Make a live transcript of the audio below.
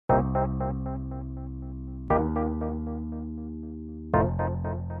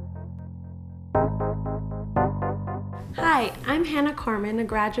Hi, I'm Hannah Corman, a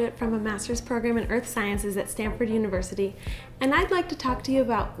graduate from a master's program in Earth Sciences at Stanford University, and I'd like to talk to you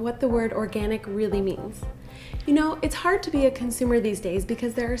about what the word organic really means. You know, it's hard to be a consumer these days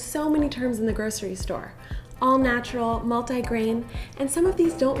because there are so many terms in the grocery store. All natural, multi-grain, and some of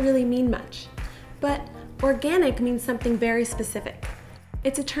these don't really mean much. But organic means something very specific.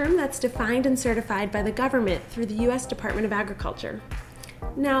 It's a term that's defined and certified by the government through the U.S. Department of Agriculture.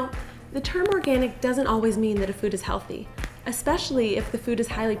 Now, the term organic doesn't always mean that a food is healthy, especially if the food is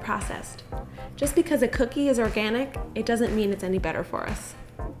highly processed. Just because a cookie is organic, it doesn't mean it's any better for us.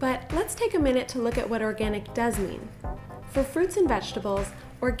 But let's take a minute to look at what organic does mean. For fruits and vegetables,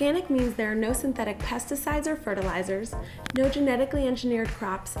 organic means there are no synthetic pesticides or fertilizers, no genetically engineered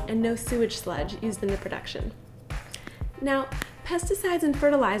crops, and no sewage sludge used in the production. Now, pesticides and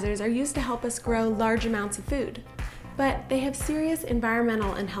fertilizers are used to help us grow large amounts of food, but they have serious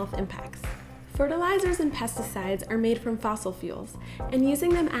environmental and health impacts. Fertilizers and pesticides are made from fossil fuels, and using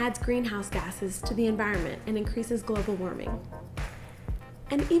them adds greenhouse gases to the environment and increases global warming.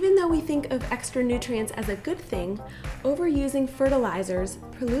 And even though we think of extra nutrients as a good thing, overusing fertilizers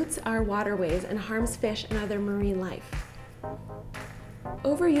pollutes our waterways and harms fish and other marine life.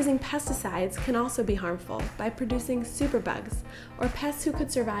 Overusing pesticides can also be harmful by producing superbugs, or pests who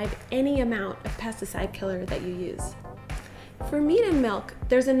could survive any amount of pesticide killer that you use. For meat and milk,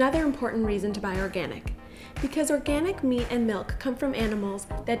 there's another important reason to buy organic, because organic meat and milk come from animals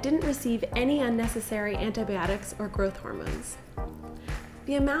that didn't receive any unnecessary antibiotics or growth hormones.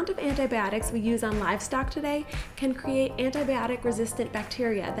 The amount of antibiotics we use on livestock today can create antibiotic-resistant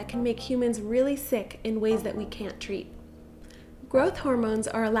bacteria that can make humans really sick in ways that we can't treat. Growth hormones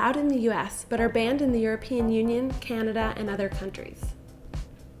are allowed in the US, but are banned in the European Union, Canada, and other countries.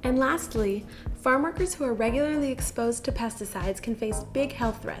 And lastly, farm workers who are regularly exposed to pesticides can face big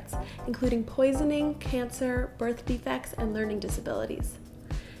health threats, including poisoning, cancer, birth defects, and learning disabilities.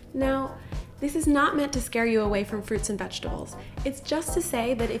 Now, this is not meant to scare you away from fruits and vegetables. It's just to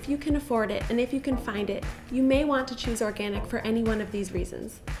say that if you can afford it and if you can find it, you may want to choose organic for any one of these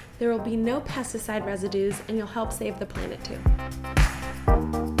reasons. There will be no pesticide residues and you'll help save the planet too.